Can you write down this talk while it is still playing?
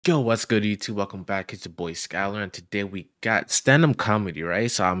Yo, what's good, YouTube? Welcome back. It's your boy Schuyler, and today we got stand-up comedy,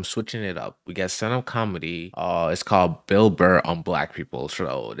 right? So I'm switching it up. We got stand-up comedy. It's called Bill Burr on Black People.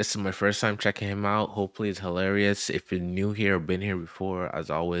 So this is my first time checking him out. Hopefully, it's hilarious. If you're new here or been here before,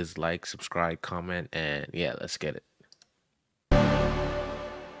 as always, like, subscribe, comment, and yeah, let's get it.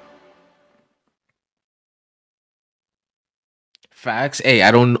 Facts. Hey,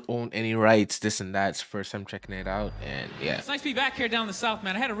 I don't own any rights. This and that. It's first time checking it out, and yeah. It's nice to be back here down in the South,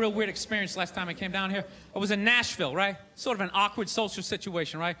 man. I had a real weird experience last time I came down here. I was in Nashville, right? Sort of an awkward social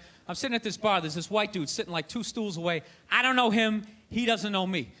situation, right? I'm sitting at this bar. There's this white dude sitting like 2 stools away. I don't know him. He doesn't know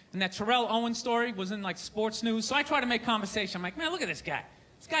me. And that Terrell Owens story was in like sports news. So I try to make conversation. I'm like, man, look at this guy.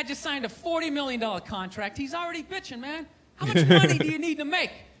 This guy just signed a $40 million contract. He's already bitching, man. How much money do you need to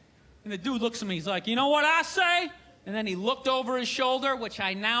make? And the dude looks at me. He's like, you know what I say? And then he looked over his shoulder, which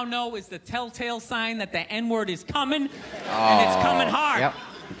I now know is the telltale sign that the N-word is coming, and it's coming hard. Yep.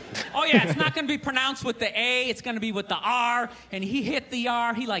 Oh, yeah, it's not going to be pronounced with the A. It's going to be with the R. And he hit the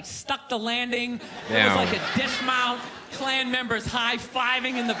R. He, like, stuck the landing. There was, like, a dismount. Clan members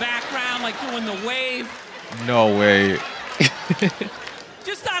high-fiving in the background, like, doing the wave. No way.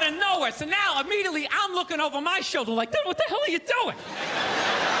 Just out of nowhere. So now, immediately, I'm looking over my shoulder like, dude, what the hell are you doing?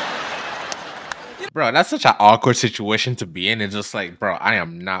 Bro, that's such an awkward situation to be in. It's just like, bro, I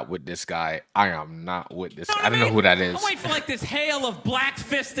am not with this guy. I am not with this. I don't know who that is. I'm waiting for like this hail of black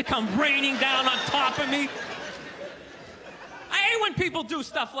fists to come raining down on top of me. I hate when people do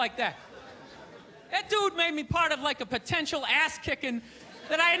stuff like that. That dude made me part of like a potential ass kicking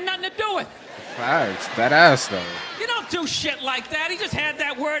that I had nothing to do with. Facts. That ass though. You don't do shit like that. He just had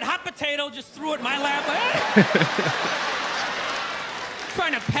that word, hot potato, just threw it in my lap. Like, hey.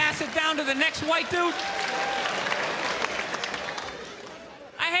 Trying to pass it down to the next white dude.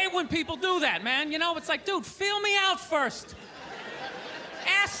 I hate when people do that, man. You know, it's like, dude, feel me out first.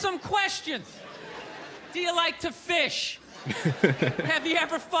 Ask some questions. Do you like to fish? Have you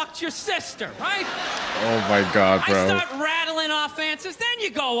ever fucked your sister, right? Oh my God, bro. I start rattling off answers, then you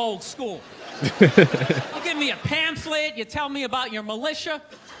go old school. You give me a pamphlet, you tell me about your militia.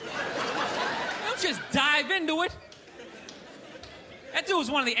 Don't just dive into it. That dude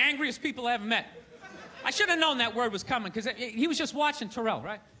was one of the angriest people I ever met. I should have known that word was coming, because he was just watching Terrell,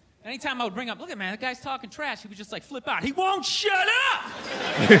 right? Anytime I would bring up, look at man, that guy's talking trash, he would just like flip out. He won't shut up!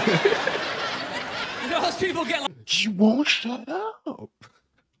 You know those people get like... He won't shut up.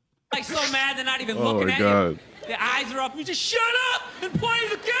 Like so mad they're not even looking at you. Their eyes are up, you just shut up and play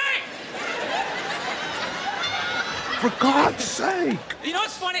the game! For God's sake. You know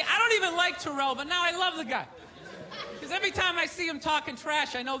what's funny? I don't even like Terrell, but now I love the guy. Because every time I see him talking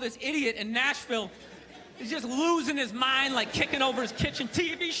trash, I know this idiot in Nashville is just losing his mind, like kicking over his kitchen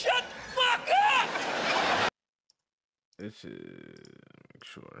TV. Shut the fuck up! This is...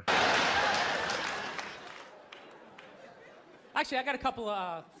 Sure. Actually, I got a couple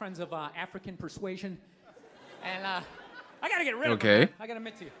of friends of African persuasion, and I gotta get rid of them. Okay. I gotta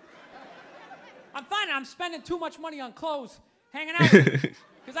admit to you. I'm finding I'm spending too much money on clothes, hanging out,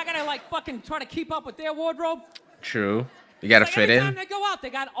 because I gotta like fucking try to keep up with their wardrobe. True. You gotta fit in. Every time they go out, they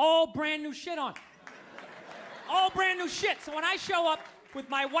got all brand new shit on. All brand new shit. So when I show up with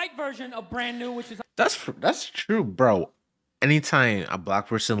my white version of brand new, which is... That's true, bro. Anytime a black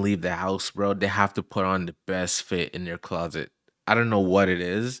person leave the house, bro, they have to put on the best fit in their closet. I don't know what it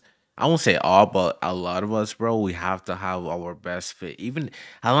is. I won't say all, but a lot of us, bro, we have to have our best fit. Even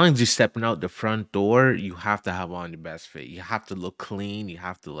as long as you're stepping out the front door, you have to have on your best fit. You have to look clean. You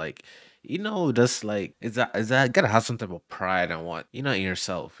have to like, you know, just like is that gotta have some type of pride on what you know in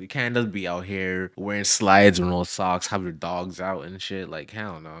yourself. You can't just be out here wearing slides with no socks, have your dogs out and shit. Like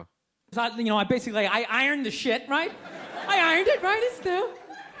hell no. You know, I ironed the shit, right? I ironed it, right? It's still.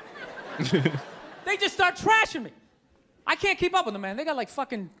 They just start trashing me. I can't keep up with them, man. They got like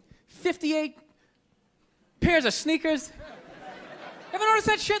fucking 58 pairs of sneakers. Ever notice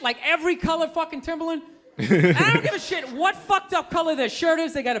that shit? Like every color fucking Timberland. And I don't give a shit what fucked up color their shirt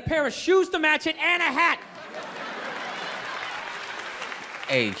is. They got a pair of shoes to match it and a hat.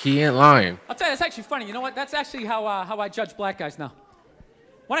 Hey, he ain't lying. I'll tell you, it's actually funny. You know what? That's actually how I judge black guys now.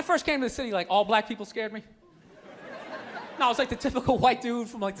 When I first came to the city, like all black people scared me. No, I was like the typical white dude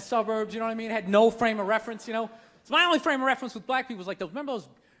from like the suburbs, you know what I mean? Had no frame of reference, you know? So my only frame of reference with black people was like those, remember those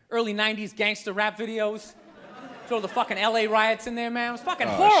early 90s gangster rap videos? Throw the fucking LA riots in there, man. It was fucking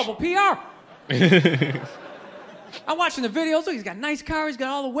horrible PR. I'm watching the videos, look, he's got a nice car, he's got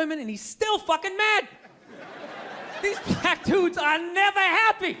all the women, and he's still fucking mad. These black dudes are never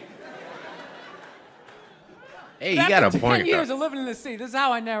happy. Hey, you got a point. 10 years of living in the city, this is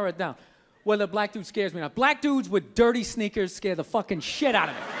how I narrow it down. whether a black dude scares me or not. Black dudes with dirty sneakers scare the fucking shit out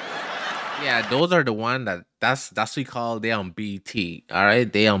of me. Yeah, those are the one that's we call they on BT. All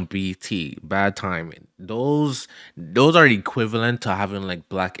right, they on BT. Bad timing. Those are equivalent to having like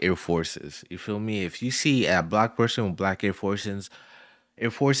black Air Forces. You feel me? If you see a black person with black Air Forces,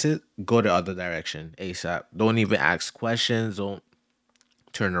 go the other direction ASAP. Don't even ask questions. Don't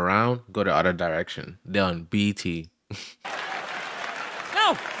turn around. Go the other direction. They're on BT.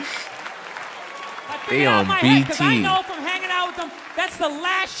 No. They on Because I BT. know from hanging out with them, that's the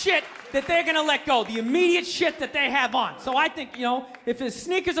last shit that they're gonna let go. The immediate shit that they have on. So I think, you know, if his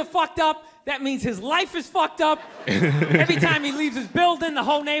sneakers are fucked up, that means his life is fucked up. Every time he leaves his building, the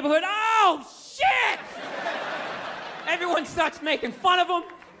whole neighborhood, oh shit! Everyone starts making fun of him.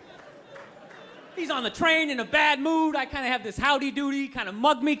 He's on the train in a bad mood. I kind of have this howdy-doody, kind of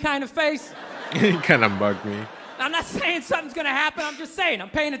mug me kind of face. Kind of bug me. I'm not saying something's gonna happen. I'm just saying, I'm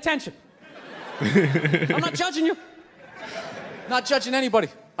paying attention. I'm not judging you. Not judging anybody.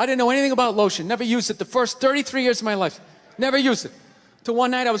 I didn't know anything about lotion. Never used it the first 33 years of my life. Never used it. Till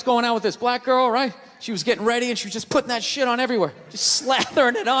one night I was going out with this black girl, right? She was getting ready and she was just putting that shit on everywhere. Just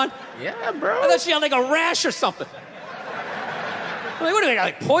slathering it on. Yeah, bro. I thought she had like a rash or something. I'm like, what do you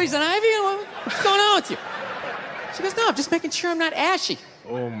like poison ivy? What's going on with you? She goes, no, I'm just making sure I'm not ashy.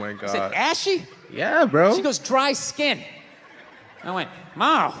 Oh my God. I said, ashy? Yeah, bro. She goes, dry skin. I went,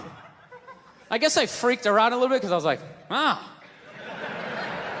 wow. I guess I freaked her out a little bit because I was like, wow.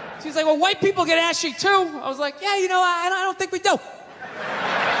 She's like, well, white people get ashy too. I was like, yeah, you know, I don't think we do.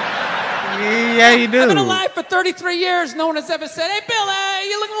 Yeah, you do. I've been alive for 33 years. No one has ever said, hey, Bill,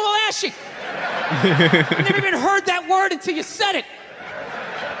 you're looking a little ashy. I never even heard that word until you said it.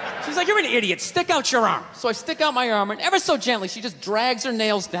 She's like, you're an idiot. Stick out your arm. So I stick out my arm, and ever so gently, she just drags her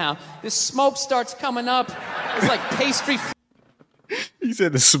nails down. This smoke starts coming up. It's like pastry. He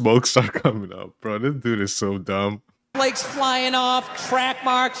said the smoke start coming up, bro. This dude is so dumb. Flakes flying off, track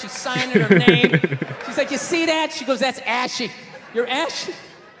marks. She's signing her name. She's like, you see that? She goes, that's ashy. You're ashy?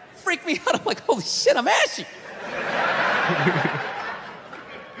 Freak me out. I'm like, holy shit, I'm ashy.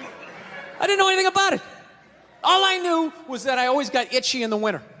 I didn't know anything about it. All I knew was that I always got itchy in the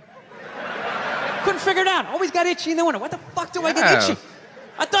winter. Couldn't figure it out. Always got itchy in the winter. What the fuck do I get itchy?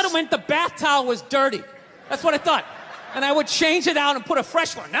 I thought it meant the bath towel was dirty. That's what I thought. And I would change it out and put a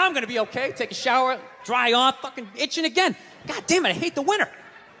fresh one. Now I'm gonna be okay. Take a shower, dry off, fucking itching again. God damn it, I hate the winter.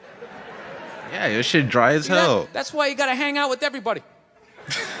 Yeah, your shit dry as hell. That's why you gotta hang out with everybody.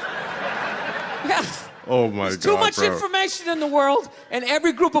 Yeah. Oh my God, There's too much information in the world, and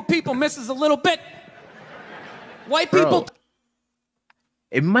every group of people misses a little bit. White people.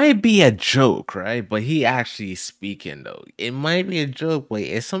 It might be a joke, right? But he actually speaking though. It might be a joke, but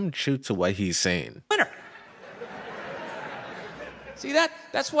it's some truth to what he's saying. Winner. See that?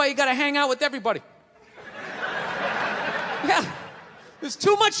 That's why you gotta hang out with everybody. Yeah. There's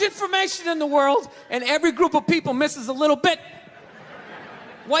too much information in the world, and every group of people misses a little bit.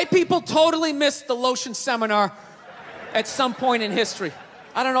 White people totally missed the lotion seminar at some point in history.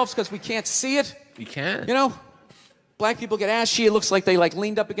 I don't know if it's because we can't see it. You can't. You know? Black people get ashy. It looks like they like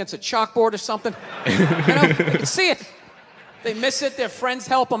leaned up against a chalkboard or something. You know? They can see it. They miss it. Their friends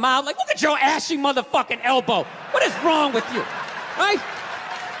help them out. Like, look at your ashy motherfucking elbow. What is wrong with you? Right?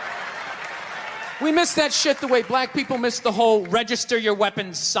 We miss that shit the way black people miss the whole register your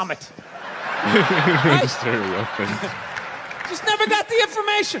weapons summit. Register your weapons. Just never got the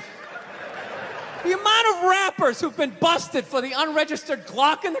information. The amount of rappers who've been busted for the unregistered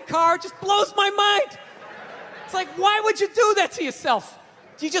Glock in the car just blows my mind. It's like, why would you do that to yourself?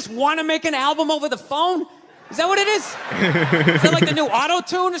 Do you just want to make an album over the phone? Is that what it is? Is that like the new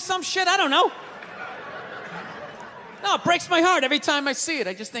auto-tune or some shit? I don't know. No, it breaks my heart every time I see it.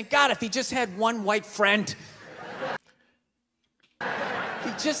 I just think, God, if he just had one white friend.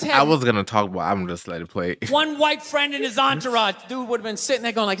 He just had... I was going to talk about I'm just let it play. One white friend in his entourage. Dude would have been sitting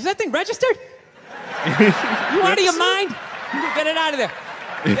there going like, is that thing registered? You out of your mind? Get it out of there.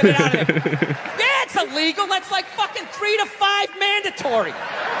 Get it out of there. Yeah, it's illegal. That's like fucking 3 to 5 mandatory.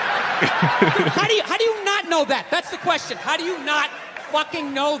 How do you not know that? That's the question. How do you not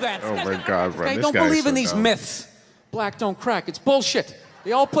fucking know that? Oh my God, bro. I don't believe in these myths. Black don't crack. It's bullshit.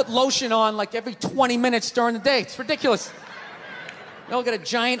 They all put lotion on like every 20 minutes during the day. It's ridiculous. They all got a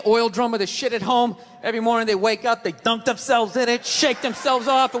giant oil drum of the shit at home. Every morning they wake up, they dunk themselves in it, shake themselves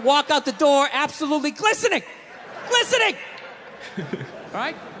off, and walk out the door absolutely glistening. Glistening! All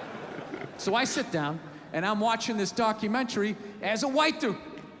right? So I sit down, and I'm watching this documentary as a white dude,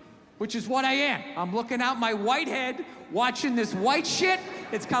 which is what I am. I'm looking out my white head, watching this white shit.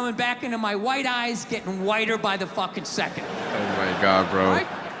 It's coming back into my white eyes, getting whiter by the fucking second. Oh my God, bro. All right?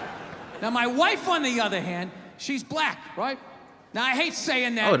 Now, my wife, on the other hand, she's black, right? Now, I hate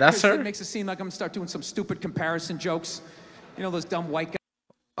saying that. Oh, that's her? It makes it seem like I'm gonna start doing some stupid comparison jokes. You know, those dumb white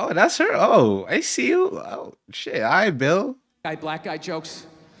Oh, that's her. Oh, I see you. Oh, shit. All right, Bill. black guy jokes.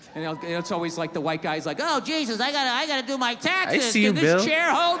 And it's always like the white guy's like, oh, Jesus, I gotta do my taxes. I see you, Can Bill. this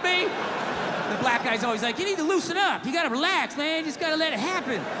chair hold me? The black guy's always like, you need to loosen up. You gotta relax, man. You just gotta let it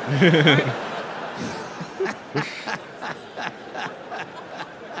happen.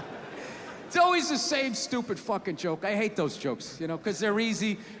 It's always the same stupid fucking joke. I hate those jokes, you know, because they're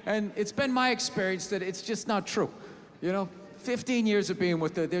easy. And it's been my experience that it's just not true. You know, 15 years of being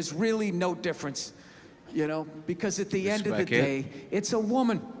with her, there's really no difference, you know, because at the end of the day, it's a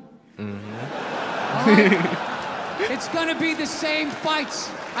woman. All right? It's gonna be the same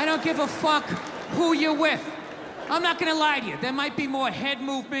fights. I don't give a fuck who you're with. I'm not gonna lie to you. There might be more head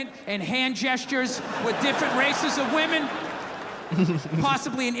movement and hand gestures with different races of women.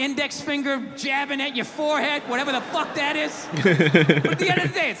 Possibly an index finger jabbing at your forehead, whatever the fuck that is. But at the end of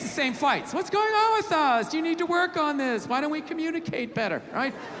the day, it's the same fights. What's going on with us? You need to work on this. Why don't we communicate better,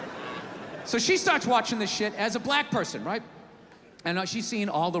 right? So she starts watching this shit as a black person, right? And she's seeing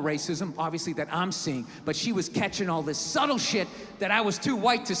all the racism, obviously, that I'm seeing, but she was catching all this subtle shit that I was too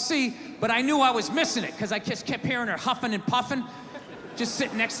white to see, but I knew I was missing it, because I just kept hearing her huffing and puffing, just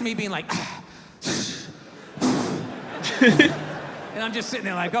sitting next to me being like, and I'm just sitting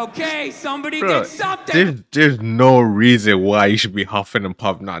there like, okay, somebody did something. There's no reason why you should be huffing and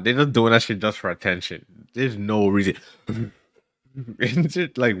puffing. Nah, they're just doing that shit just for attention. There's no reason. It's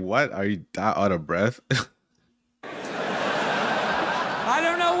just like, what? Are you that out of breath? I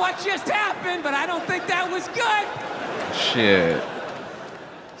don't know what just happened, but I don't think that was good. Shit.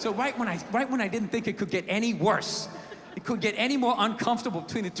 So right when I didn't think it could get any worse, it could get any more uncomfortable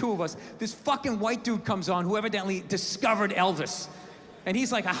between the two of us, this fucking white dude comes on who evidently discovered Elvis. And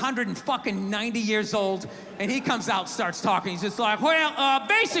he's like 190 years old, and he comes out, starts talking. He's just like, well,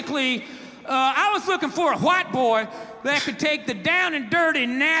 basically, I was looking for a white boy that could take the down and dirty,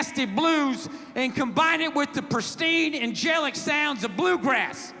 nasty blues and combine it with the pristine, angelic sounds of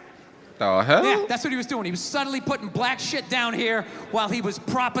bluegrass. The hell? Yeah, that's what he was doing. He was subtly putting black shit down here while he was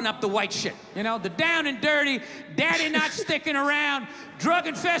propping up the white shit. You know, the down and dirty, daddy not sticking around,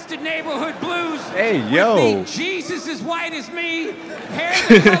 drug-infested neighborhood blues. Hey, yo. Jesus as white as me, hair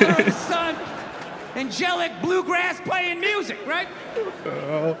the color of the sun, angelic bluegrass playing music, right?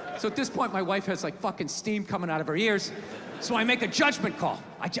 So at this point, my wife has like fucking steam coming out of her ears. So I make a judgment call.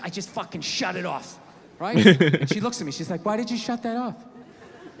 I just fucking shut it off, right? And she looks at me, she's like, why did you shut that off?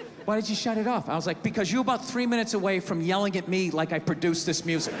 Why did you shut it off? I was like, because you're about 3 minutes away from yelling at me like I produced this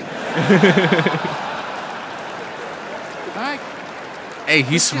music. All right? Hey,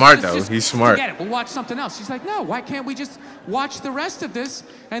 he's smart, though. He's smart. Forget it. We'll watch something else. She's like, no, why can't we just watch the rest of this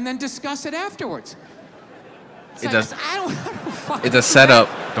and then discuss it afterwards? It's a setup.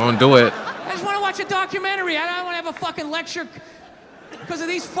 Don't do it. I just want to watch a documentary. I don't want to have a fucking lecture because of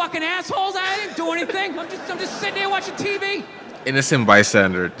these fucking assholes. I didn't do anything. I'm just sitting here watching TV. Innocent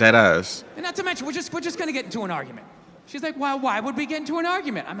bystander, dead ass. And not to mention, we're just gonna get into an argument. She's like, well, why would we get into an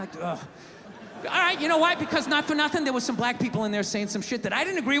argument? I'm like, ugh. All right, you know why? Because not for nothing, there was some black people in there saying some shit that I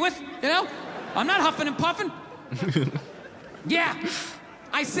didn't agree with, you know? I'm not huffing and puffing. Yeah,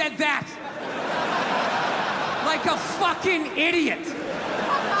 I said that. Like a fucking idiot.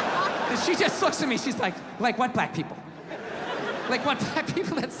 And she just looks at me, she's like what black people? Like what black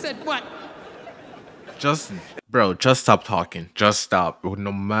people that said what? Just stop talking. Just stop.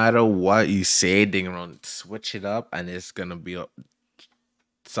 No matter what you say, they're gonna switch it up and it's gonna be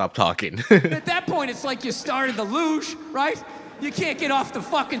stop talking. At that point, it's like you started the luge, right? You can't get off the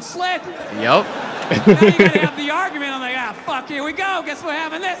fucking sled. Yep. Now you gotta have the argument. I'm like, fuck, here we go. Guess we're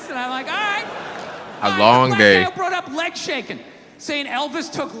having this. And I'm like, all right. A long day. The black guy brought up leg shaking, saying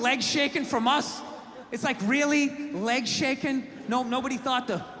Elvis took leg shaking from us. It's like, really? Leg shaking? No, nobody thought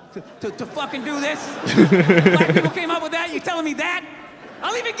to fucking do this? Black people came up with that? You telling me that?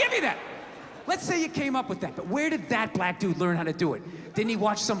 I'll even give you that. Let's say you came up with that, but where did that black dude learn how to do it? Didn't he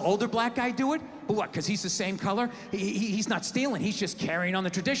watch some older black guy do it? But what, because he's the same color? He's not stealing, he's just carrying on the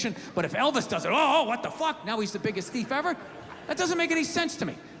tradition. But if Elvis does it, oh, what the fuck? Now he's the biggest thief ever? That doesn't make any sense to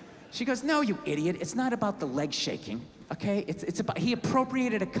me. She goes, no, you idiot. It's not about the leg shaking, okay? It's about, he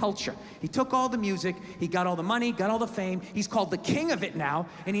appropriated a culture. He took all the music, he got all the money, got all the fame. He's called the king of it now,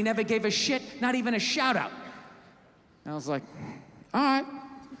 and he never gave a shit, not even a shout out. And I was like, all right.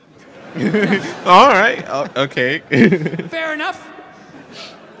 All right, okay. Fair enough.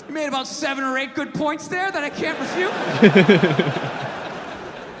 You made about 7 or 8 good points there that I can't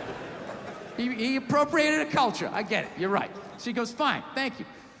refute. He appropriated a culture. I get it. You're right. She goes, fine, thank you.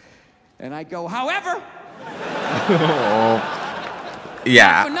 And I go, however,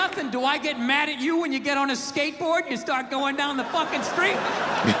 Yeah. for nothing, do I get mad at you when you get on a skateboard and you start going down the fucking street?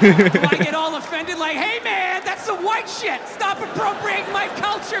 Do I get all offended like, hey man, that's some white shit. Stop appropriating my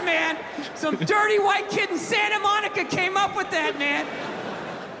culture, man. Some dirty white kid in Santa Monica came up with that, man.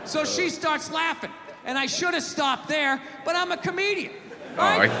 So she starts laughing. And I should have stopped there, but I'm a comedian.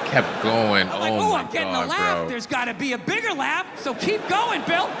 Right? Oh, I kept going. I'm like, oh my I'm getting God, a laugh. bro. There's got to be a bigger laugh, so keep going,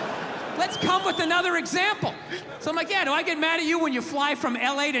 Bill. Let's come with another example. So I'm like, yeah, do I get mad at you when you fly from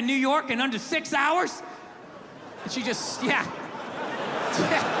LA to New York in under 6 hours? And she just, yeah.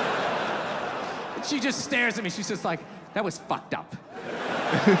 And she just stares at me. She's just like, that was fucked up.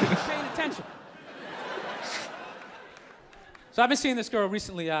 Paying attention. So I've been seeing this girl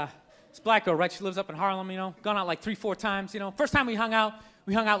recently, this black girl, right? She lives up in Harlem, you know, gone out like 3-4 times, you know. First time we hung out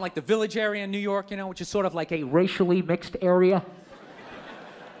in like the Village area in New York, you know, which is sort of like a racially mixed area.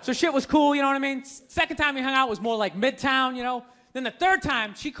 So shit was cool, you know what I mean? Second time we hung out was more like Midtown, you know? Then the third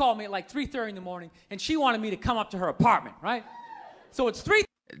time, she called me at like 3:30 in the morning, and she wanted me to come up to her apartment, right? So it's 3.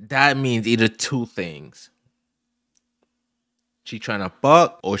 That means either two things. She trying to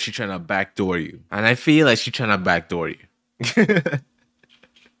fuck or she trying to backdoor you. And I feel like she trying to backdoor you. 3:30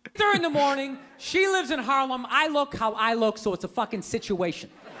 in the morning, she lives in Harlem, I look how I look, so it's a fucking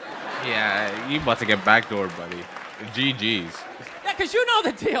situation. Yeah, you about to get backdoored, buddy. GG's. Yeah, because you know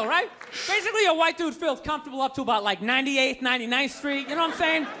the deal, right? Basically, a white dude feels comfortable up to about like 98th, 99th Street, you know what I'm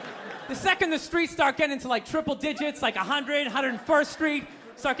saying? The second the streets start getting into like triple digits, like 100, 101st Street,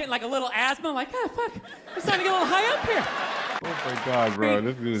 start getting like a little asthma, like, ah, fuck, we're starting to get a little high up here. Oh my God, bro,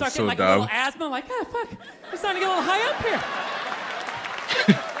 this is start so getting like dumb. a little asthma, like, ah, fuck, we're starting to get a little high up here.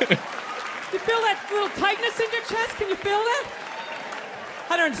 You feel that little tightness in your chest? Can you feel that?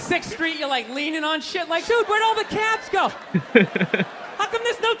 106th Street, you're like leaning on shit like, dude, where'd all the cabs go? How come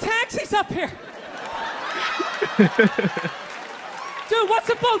there's no taxis up here? Dude, what's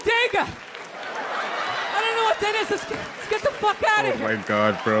a bodega? I don't know what that is. Let's get the fuck out of here. Oh my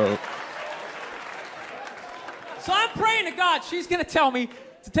God, bro. So I'm praying to God she's gonna tell me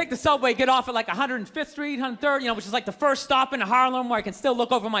to take the subway, get off at like 105th Street, 103rd, you know, which is like the first stop in Harlem where I can still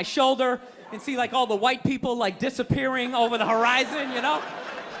look over my shoulder and see like all the white people like disappearing over the horizon, you know?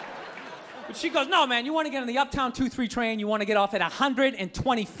 But she goes, no, man, you want to get on the Uptown 2-3 train, you want to get off at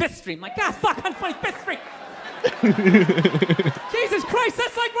 125th Street. I'm like, God, fuck, 125th Street. Jesus Christ,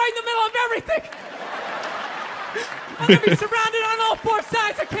 that's like right in the middle of everything. I'm gonna be surrounded on all 4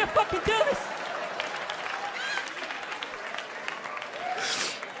 sides. I can't fucking do this.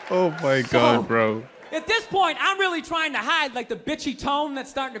 Oh my God, bro. At this point, I'm really trying to hide like the bitchy tone that's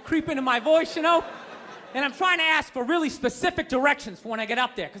starting to creep into my voice, you know? And I'm trying to ask for really specific directions for when I get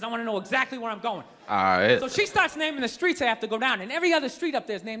up there, because I want to know exactly where I'm going. All right. So she starts naming the streets I have to go down, and every other street up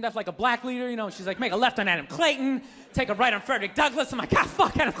there is named after like a black leader, you know? She's like, make a left on Adam Clayton, take a right on Frederick Douglass. I'm like, God,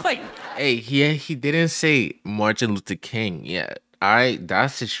 fuck Adam Clayton. Hey, he didn't say Martin Luther King yet. All right,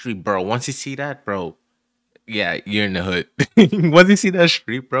 that's the street, bro. Once you see that, bro, yeah, you're in the hood. Once you see that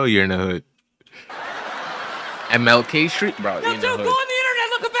street, bro, you're in the hood. MLK Street, bro, Yo, you're in the dude, hood. go on the internet,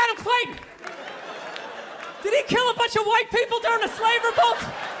 look up Adam Clayton. Did he kill a bunch of white people during the slave revolt?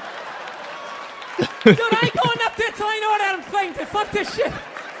 Dude, I ain't going up there till I know what Adam Clayton did. Fuck this shit.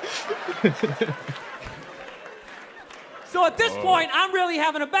 So at this point, I'm really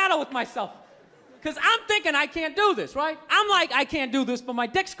having a battle with myself. Because I'm thinking I can't do this, right? I'm like, I can't do this, but my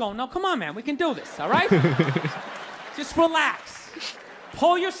dick's going, no, come on, man, we can do this, all right? Just relax.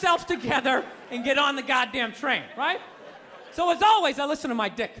 Pull yourself together and get on the goddamn train, right? So as always, I listen to my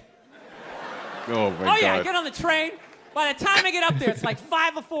dick. Oh my God. Yeah, I get on the train. By the time I get up there, it's like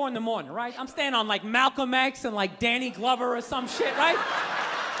 5 or 4 in the morning, right? I'm staying on like Malcolm X and like Danny Glover or some shit, right?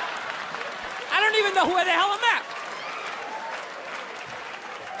 I don't even know where the hell I'm at.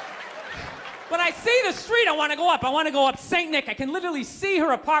 When I see the street I want to go up, I want to go up St. Nick. I can literally see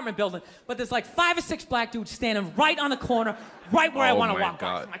her apartment building, but there's like 5 or 6 black dudes standing right on the corner, right where I want to walk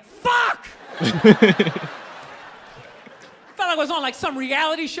by. I'm like, fuck! I felt like I was on like some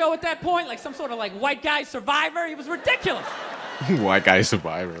reality show at that point, like some sort of like white guy survivor. It was ridiculous. White guy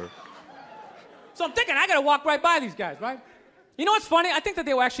survivor. So I'm thinking I gotta walk right by these guys, right? You know what's funny? I think that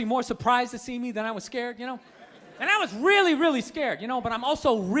they were actually more surprised to see me than I was scared, you know? And I was really, really scared, you know, but I'm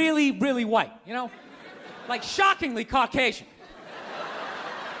also really, really white, you know? Like shockingly Caucasian.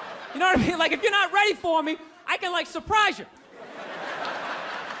 You know what I mean? Like if you're not ready for me, I can like surprise you.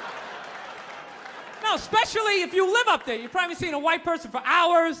 No, especially if you live up there. You've probably seen a white person for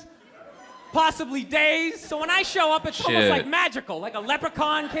hours, possibly days. So when I show up, it's almost like magical. Like a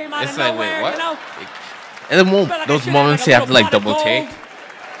leprechaun came out of nowhere, you know? And then those moments you have to like double take.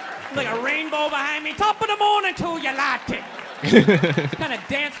 Like a rainbow behind me. Top of the morning to you, latte. Kind of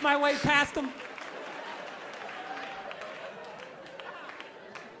dance my way past them.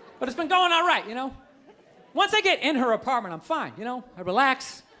 But it's been going all right, you know? Once I get in her apartment, I'm fine, you know? I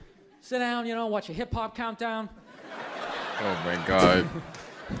relax, sit down, you know, watch a hip-hop countdown. Oh, my God.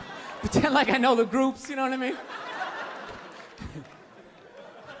 Pretend like I know the groups, you know what I mean?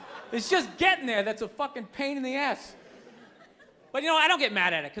 It's just getting there that's a fucking pain in the ass. But, you know, I don't get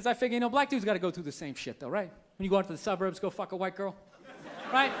mad at it, because I figure, you know, black dudes got to go through the same shit, though, right? When you go out to the suburbs, go fuck a white girl,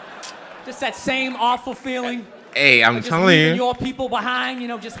 right? Just that same awful feeling. Hey, I'm just telling leaving you. your people behind, you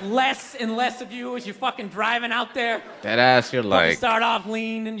know, just less and less of you as you're fucking driving out there. That ass, you're You like. start off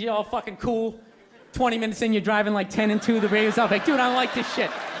lean and you're all fucking cool. 20 minutes in, you're driving like 10 and 2. The radio's off. Like, dude, I don't like this shit.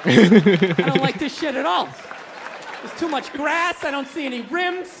 I don't like this shit at all. There's too much grass. I don't see any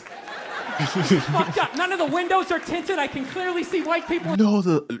rims. This is fucked up. None of the windows are tinted. I can clearly see white people.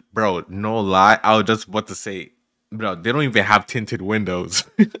 No, bro, no lie. I was just about to say, bro, they don't even have tinted windows.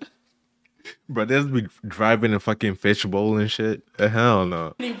 Bro, they just be driving a fucking fishbowl and shit. Hell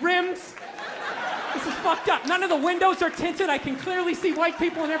no. Any rims? This is fucked up. None of the windows are tinted. I can clearly see white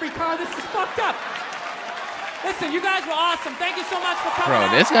people in every car. This is fucked up. Listen, you guys were awesome. Thank you so much for coming out.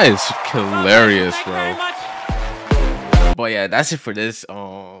 Bro, this guy is hilarious, Thank you bro. very much. But yeah, that's it for this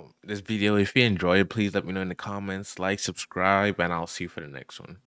this video. If you enjoyed it, please let me know in the comments, like, subscribe, and I'll see you for the next one.